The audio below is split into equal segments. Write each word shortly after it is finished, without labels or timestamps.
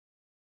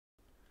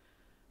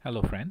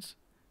Hello friends,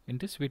 in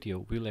this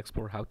video we'll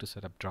explore how to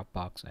set up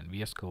Dropbox and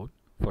VS Code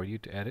for you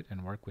to edit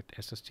and work with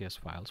SSJS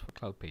files for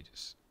cloud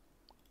pages.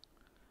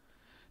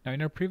 Now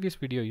in our previous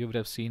video you would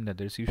have seen that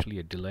there's usually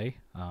a delay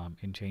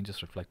in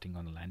changes reflecting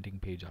on the landing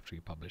page after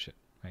you publish it,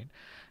 right?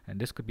 And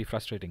this could be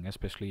frustrating,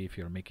 especially if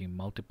you're making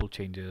multiple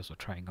changes or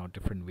trying out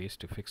different ways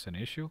to fix an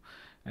issue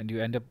and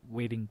you end up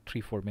waiting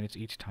 3-4 minutes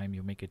each time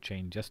you make a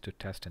change just to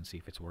test and see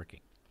if it's working.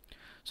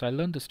 So I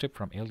learned this tip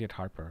from Eliot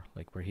Harper,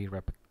 where he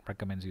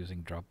recommends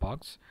using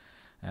Dropbox.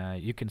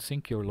 You can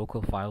sync your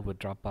local file with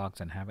Dropbox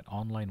and have an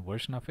online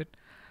version of it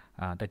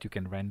that you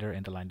can render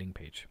in the landing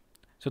page.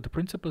 So the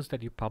principle is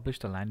that you publish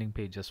the landing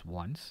page just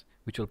once,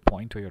 which will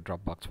point to your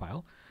Dropbox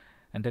file,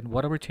 and then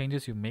whatever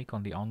changes you make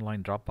on the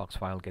online Dropbox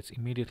file gets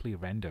immediately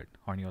rendered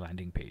on your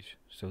landing page.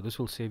 So this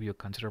will save you a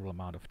considerable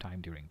amount of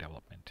time during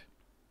development.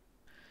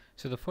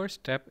 So the first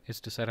step is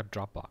to set up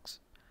Dropbox.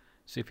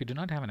 So if you do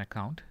not have an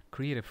account,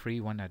 create a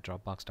free one at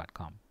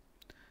dropbox.com.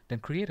 Then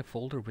create a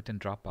folder within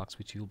Dropbox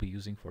which you'll be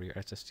using for your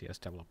SSJS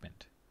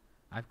development.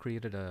 I've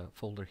created a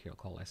folder here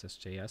called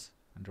SSJS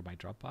under my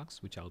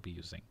Dropbox, which I'll be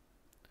using.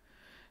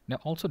 Now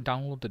also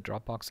download the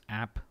Dropbox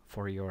app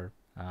for your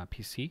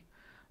PC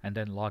and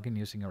then log in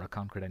using your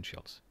account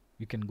credentials.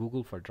 You can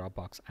Google for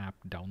Dropbox app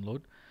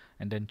download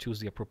and then choose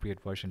the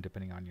appropriate version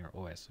depending on your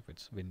OS, if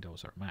it's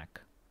Windows or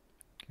Mac.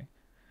 Okay.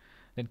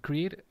 Then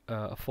create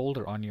a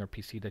folder on your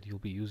PC that you'll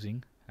be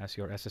using as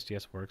your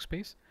SSJS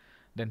workspace.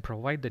 Then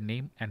provide the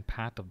name and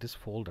path of this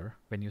folder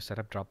when you set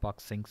up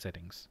Dropbox sync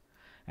settings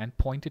and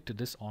point it to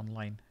this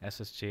online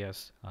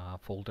SSJS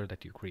folder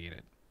that you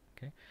created.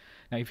 Okay.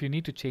 Now if you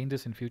need to change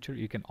this in future,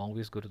 you can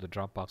always go to the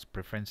Dropbox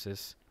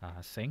Preferences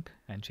sync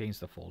and change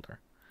the folder.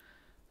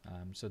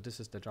 So this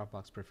is the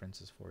Dropbox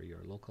Preferences for your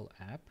local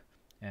app,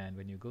 and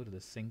when you go to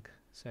the sync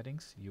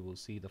settings you will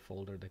see the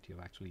folder that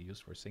you've actually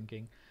used for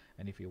syncing,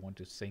 and if you want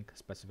to sync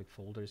specific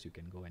folders you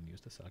can go and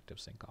use the selective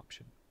sync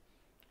option.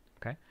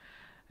 Okay,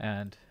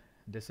 and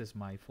this is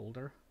my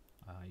folder.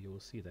 You will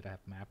see that I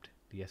have mapped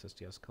the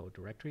SSJS code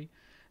directory,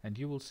 and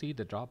you will see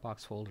the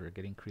Dropbox folder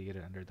getting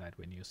created under that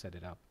when you set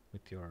it up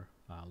with your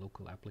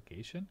local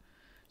application.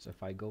 So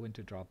if I go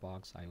into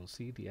Dropbox, I will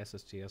see the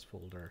SSJS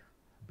folder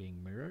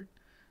being mirrored.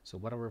 So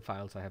whatever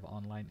files I have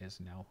online is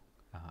now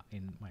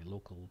in my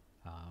local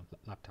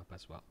laptop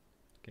as well.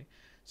 Okay,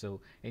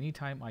 so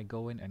anytime I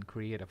go in and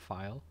create a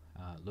file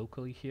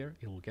locally here,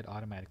 it will get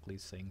automatically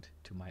synced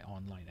to my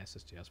online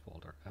SSJS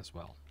folder as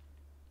well.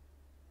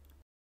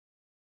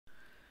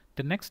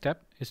 The next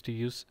step is to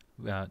use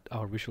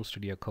our Visual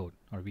Studio Code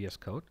or VS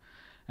Code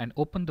and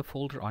open the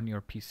folder on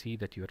your PC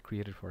that you had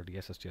created for the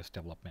SSJS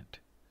development.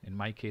 In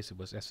my case it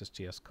was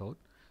SSJS code.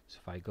 So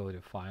if I go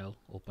to File,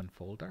 Open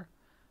Folder,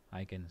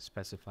 I can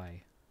specify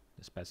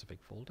the specific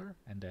folder,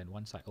 and then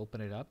once I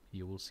open it up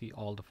you will see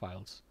all the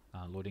files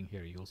loading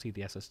here. You'll see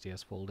the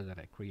SSJS folder that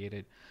I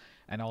created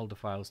and all the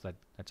files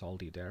that's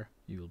already there.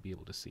 You will be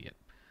able to see it.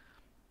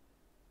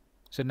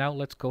 So now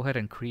let's go ahead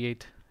and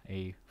create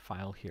a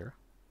file here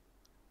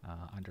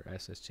under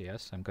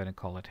SSJS. I'm going to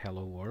call it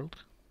hello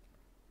world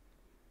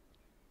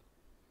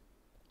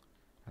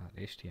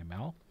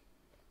HTML.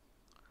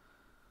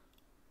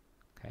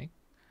 Okay,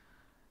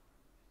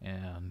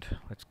 and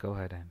let's go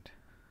ahead and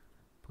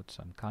put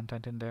some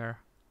content in there.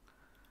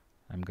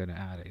 I'm going to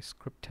add a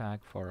script tag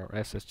for our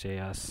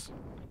SSJS.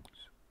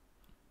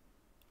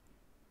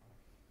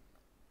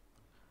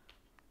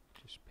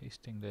 Just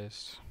pasting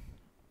this.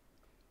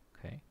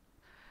 Okay,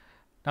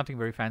 nothing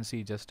very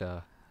fancy, just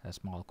a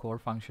small core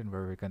function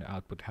where we're going to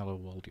output hello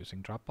world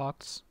using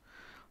Dropbox.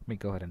 Let me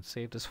go ahead and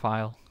save this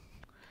file.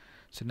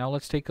 So now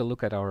let's take a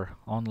look at our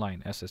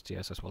online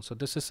SSJS as well. So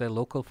this is a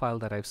local file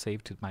that I've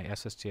saved to my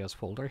SSJS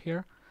folder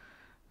here.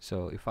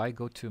 So if I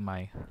go to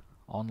my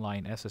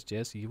online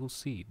SSJS, you will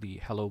see the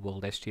hello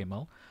world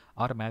HTML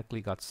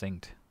automatically got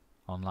synced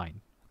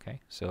online.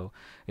 Okay, so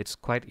it's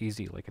quite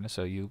easy,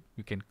 so you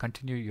can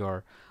continue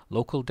your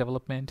local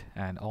development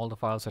and all the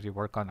files that you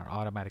work on are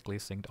automatically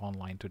synced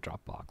online to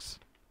Dropbox.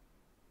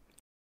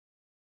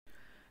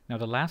 Now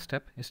the last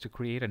step is to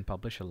create and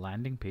publish a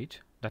landing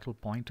page that will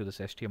point to this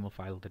HTML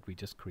file that we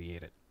just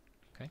created.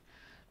 Okay,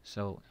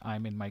 so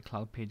I'm in my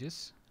cloud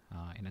pages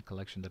in a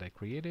collection that I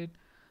created.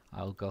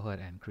 I'll go ahead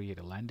and create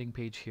a landing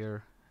page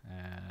here,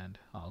 and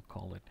I'll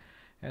call it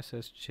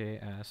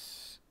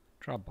SSJS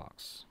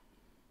Dropbox.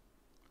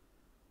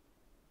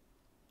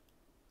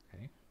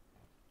 Okay,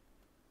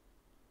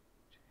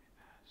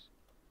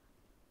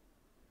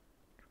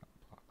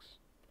 Dropbox.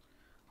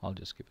 I'll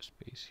just give a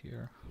space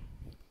here.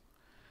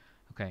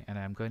 Okay, and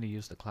I'm going to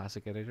use the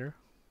classic editor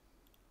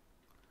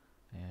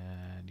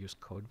and use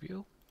code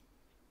view.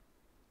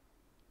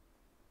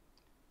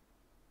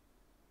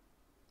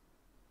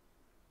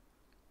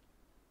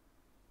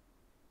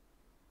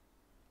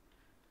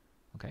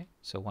 Okay,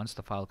 so once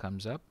the file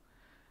comes up,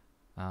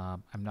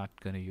 I'm not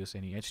going to use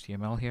any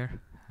HTML here.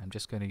 I'm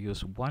just going to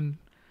use one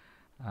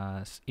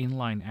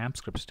inline AMP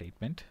script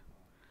statement.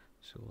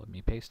 So let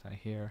me paste that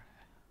here.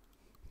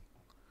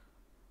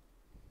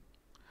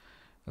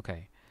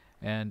 Okay,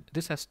 and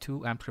this has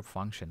two AMP script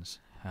functions.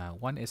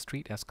 One is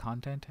treat as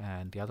content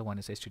and the other one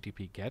is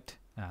HTTP get.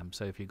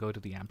 So if you go to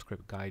the AMP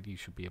script guide, you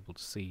should be able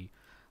to see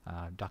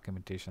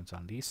documentations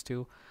on these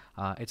two.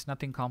 It's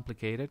nothing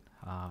complicated.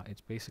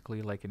 It's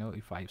basically like,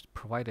 if I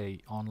provide a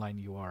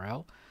online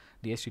URL,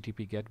 the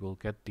HTTP get will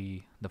get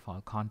the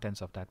file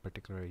contents of that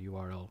particular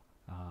URL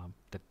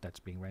that's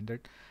being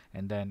rendered,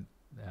 and then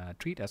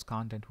treat as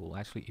content will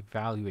actually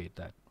evaluate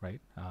that,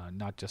 right?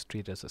 Not just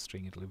treat as a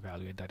string, it'll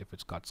evaluate that. If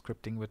it's got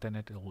scripting within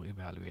it, it will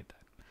evaluate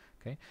that.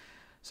 Okay,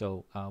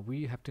 so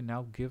we have to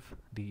now give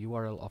the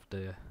URL of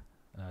the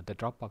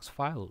Dropbox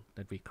file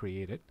that we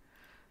created.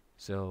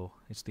 So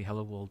it's the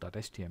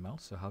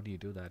helloworld.html. So how do you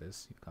do that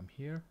is you come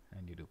here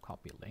and you do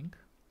copy link,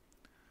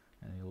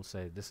 and you'll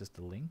say this is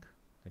the link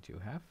that you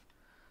have.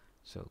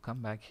 So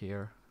come back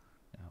here,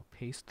 now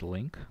paste the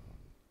link.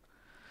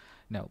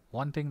 Now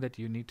one thing that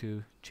you need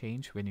to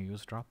change when you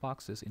use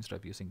Dropbox is instead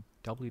of using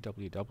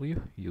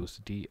www, use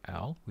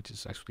DL, which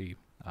is actually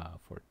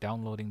for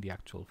downloading the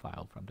actual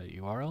file from the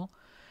URL.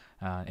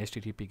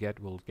 HTTP get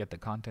will get the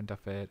content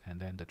of it, and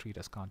then the treat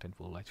as content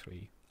will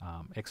actually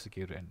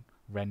execute and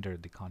render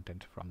the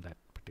content from that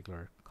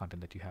particular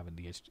content that you have in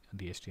the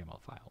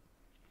HTML file.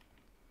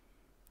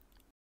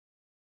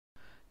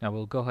 Now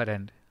we'll go ahead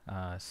and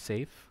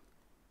save.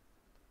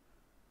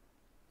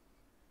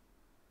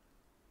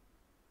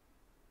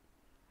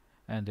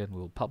 And then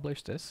we'll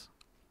publish this.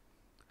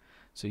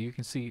 So you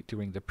can see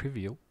during the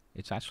preview,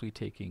 it's actually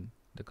taking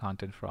the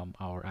content from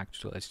our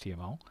actual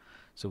HTML.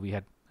 So we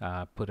had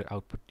put an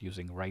output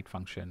using write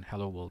function,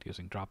 hello world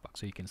using Dropbox.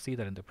 So you can see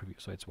that in the preview,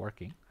 so it's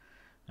working.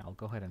 Now I'll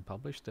go ahead and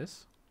publish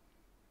this.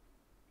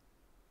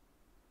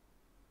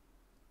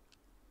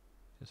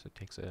 Just it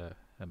takes a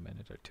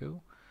minute or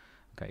two.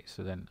 Okay,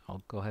 so then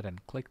I'll go ahead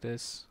and click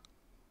this.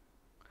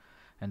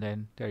 And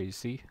then there you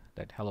see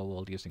that hello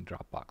world using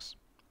Dropbox.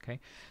 Okay,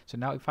 so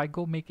now if I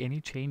go make any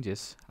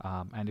changes,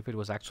 and if it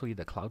was actually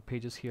the cloud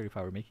pages here, if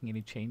I were making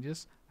any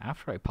changes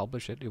after I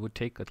publish it, it would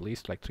take at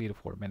least like 3 to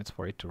 4 minutes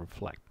for it to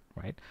reflect,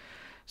 right?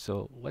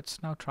 So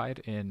let's now try it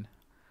in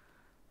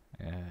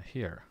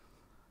here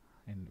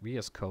in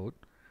VSCode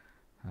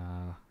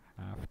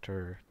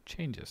after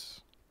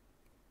changes.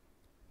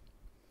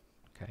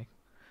 Okay,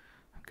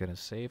 I'm gonna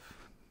save.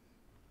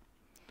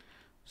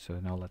 So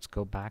now let's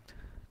go back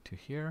to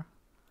here,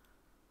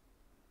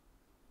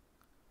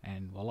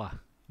 and voila.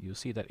 You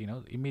see that,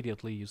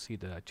 immediately you see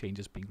the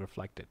changes being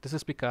reflected. This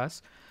is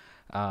because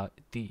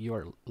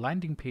your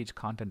landing page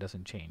content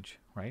doesn't change,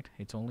 right?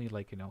 It's only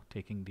like,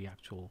 taking the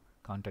actual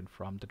content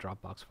from the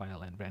Dropbox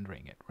file and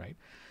rendering it, right?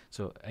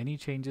 So any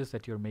changes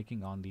that you're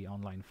making on the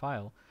online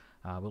file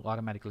will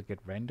automatically get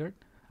rendered.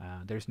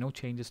 There's no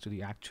changes to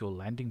the actual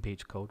landing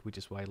page code, which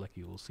is why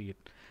you will see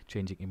it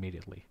changing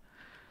immediately.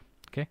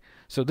 Okay,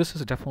 so this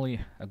is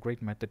definitely a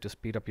great method to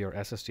speed up your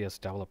SSJS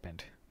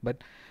development.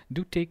 But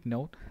do take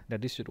note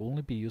that this should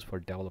only be used for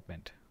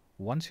development.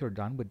 Once you're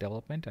done with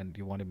development and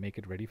you want to make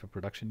it ready for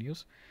production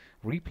use,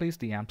 replace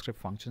the AMP script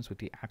functions with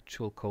the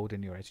actual code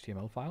in your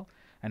HTML file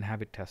and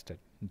have it tested.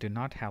 Do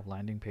not have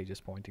landing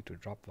pages pointing to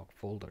Dropbox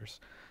folders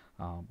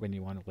when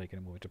you want to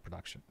move it to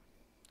production.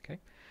 Okay,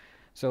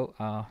 so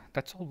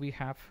that's all we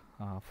have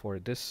for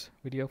this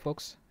video,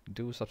 folks.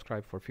 Do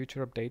subscribe for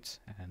future updates,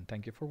 and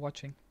thank you for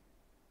watching.